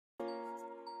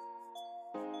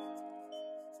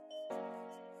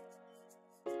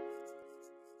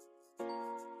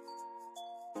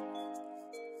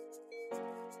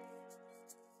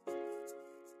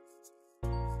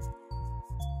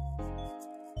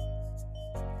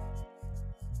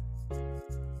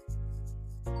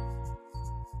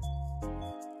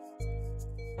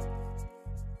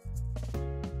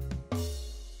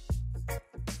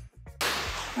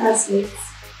Classmates,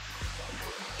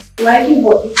 why give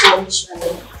up before we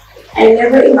try? I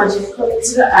never imagined coming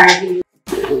to the RV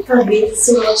for being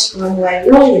so much fun while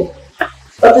learning.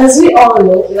 But as we all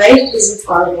know, life isn't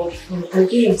all about fun and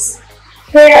games.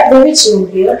 Here at the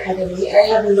Richmond Academy, I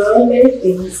have learned many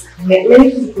things, met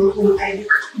many people whom I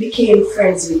became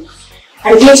friends with,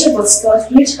 and each of us taught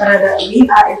each other that we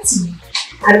are a team,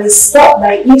 and we stuck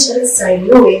by each other's side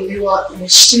knowing we were in a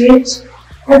strange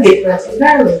and different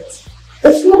environment.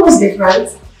 The food was different,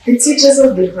 the teachers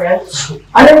were different,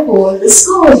 on the whole, the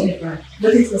school was different,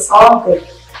 but it was all good.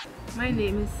 My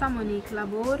name is Samonique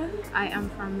Laborde. I am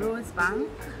from Rosebank.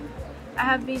 I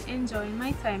have been enjoying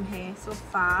my time here so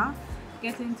far,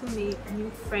 getting to meet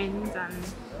new friends and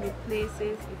new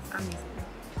places. It's amazing.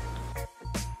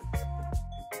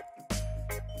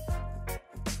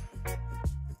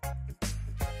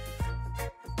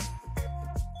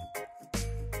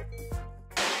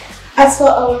 As for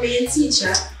our main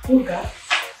teacher, Huga,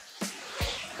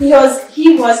 he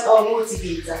was our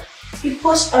motivator. He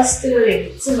pushed us to the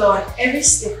limit to learn every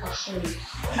step of the way.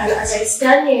 And as I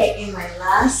stand here in my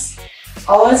last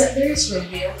hours at the Richmond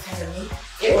Academy,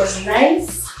 it was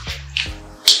nice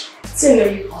to know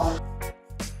you all.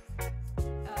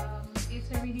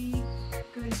 It's a really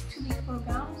good 2-week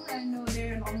program. I know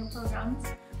there are normal programs.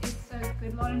 It's a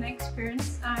good learning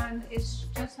experience, and it's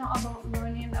just not about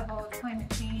learning about climate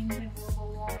change and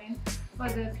global warming,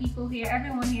 but the people here,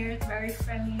 everyone here is very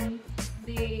friendly.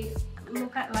 They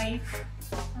look at life,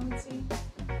 I would say,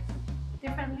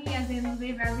 differently, as in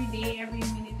live every day, every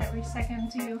minute, every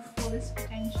second to your fullest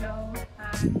potential,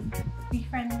 and be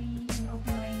friendly and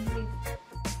open-minded.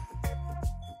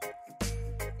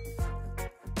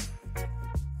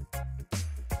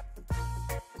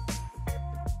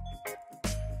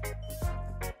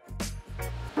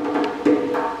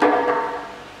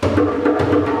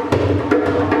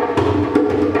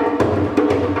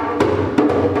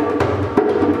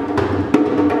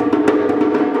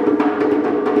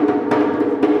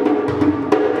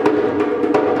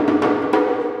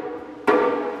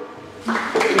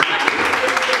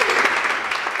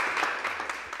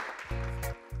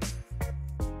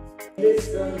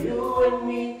 Listen, you and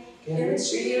me can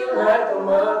treat you like the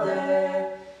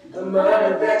mother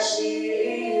that she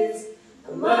is,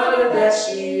 the mother that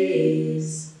she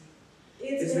is.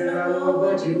 It's not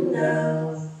overdue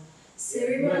now,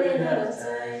 say we're running out of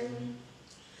time.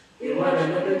 We want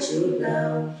another truth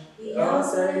now, we all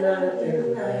sign out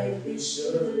in life. We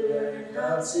should learn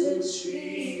how to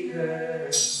treat her.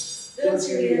 Don't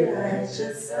you realize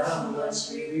just how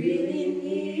much we really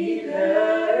need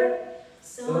her?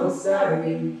 So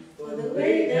sorry for the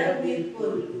way that we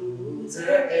pollute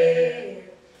her air.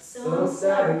 So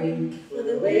sorry for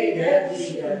the way that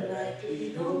we are like we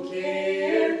don't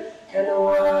care. And the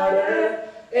water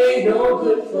ain't no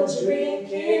good for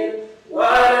drinking.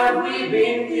 What have we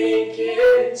been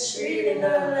thinking? Treating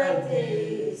her like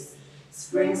this.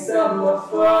 Spring, summer,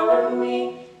 fall on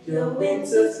me. Your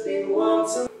winters be warm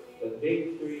to me. The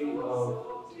big three of,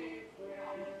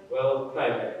 well,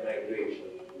 climate migration,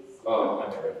 or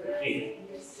climate refugee,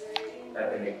 I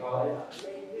think they call it.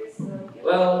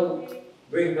 Well,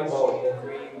 bring about the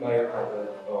three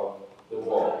biohazards of the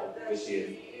world, which is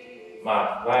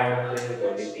mass viruses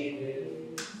or diseases,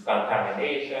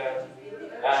 contamination,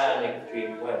 and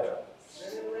extreme weather.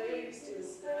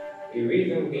 The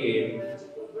reason being,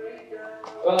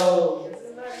 well,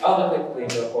 I'll just explain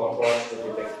the fourth one, which is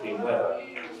extreme weather,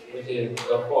 which is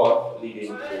the fourth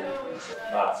leading to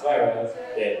mass virus,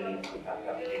 then leads to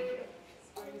contamination.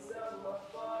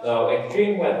 Now,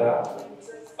 extreme weather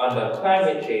under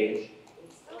climate change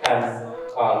can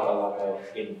cause a lot of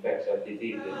infectious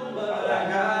diseases.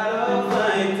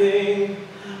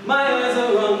 My eyes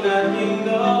are on that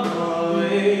kingdom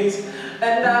always,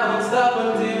 and I won't stop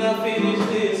until I finish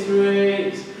this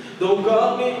race. Don't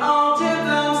cut me out yet,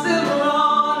 I'm still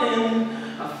running.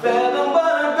 I fell down, but I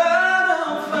got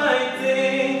up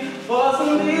fighting.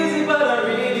 Wasn't easy, but I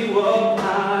really worked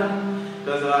hard,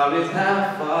 'cause I always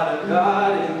have Father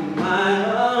God in my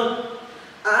heart.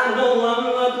 I know I'm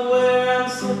not where I'm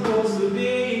supposed to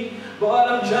be, but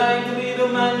I'm trying to be the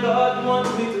man God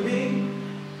wants me to be.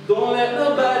 Don't let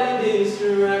nobody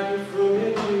distract you from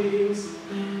your dreams,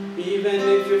 even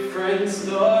if your friends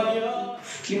start your...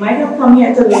 You might have come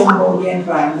here to learn about the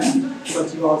environment,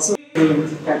 but you also learned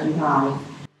that you have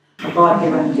a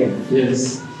God-given gift.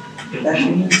 Yes. That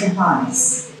you need to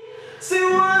harness. See,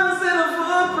 once in a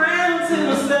footprint in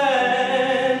the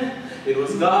sand, it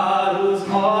was God who's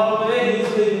always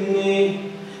with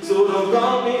me. So don't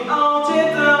call me out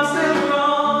yet, I'm still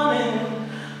running.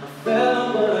 I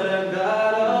fell, but I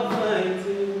got up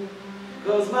fighting,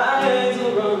 'cause my eyes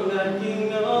are on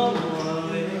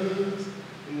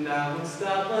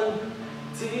stop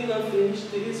until I finish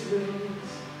this ring.